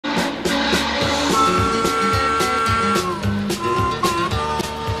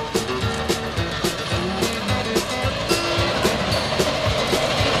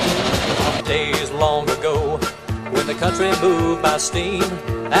country moved by steam.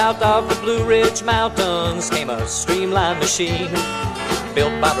 Out of the Blue Ridge Mountains came a streamlined machine,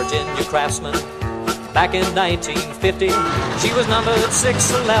 built by Virginia craftsmen back in 1950. She was numbered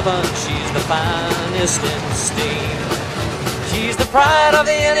 611. She's the finest in steam. She's the pride of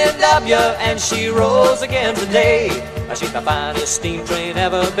the NNW, and she rolls again today. She's the finest steam train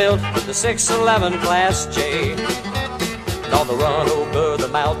ever built, the 611 Class J. And on the run over the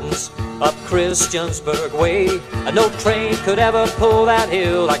mountains, up Christiansburg Way, no train could ever pull that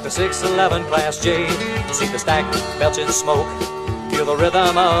hill like the 611 Class J. See the stack belching smoke, feel the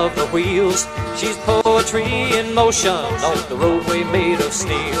rhythm of the wheels. She's poetry in motion on the roadway made of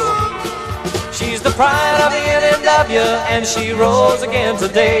steel. She's the pride of the NNW, and she rolls again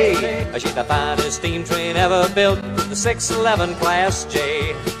today. She's the finest steam train ever built, the 611 Class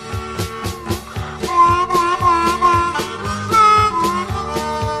J.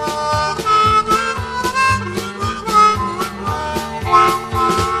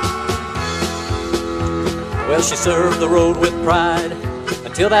 Well, she served the road with pride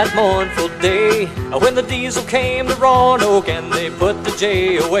until that mournful day when the diesel came to Roanoke and they put the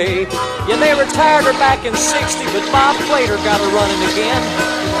J away. Yeah, they retired her back in '60, but Bob Plater got her running again.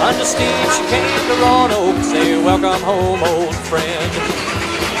 Under steam she came to Roanoke, say welcome home, old friend.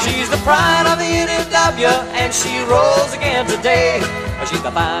 She's the pride of the NNW, and she rolls again today. She's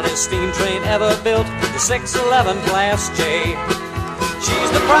the finest steam train ever built, the 611 Class J.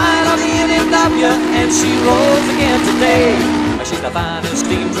 She's the pride of the NNW, and she rolls again today. She's the finest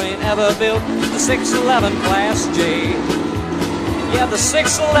steam train ever built, the 611 Class J. Yeah, the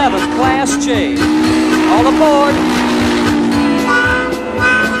 611 Class J. All aboard!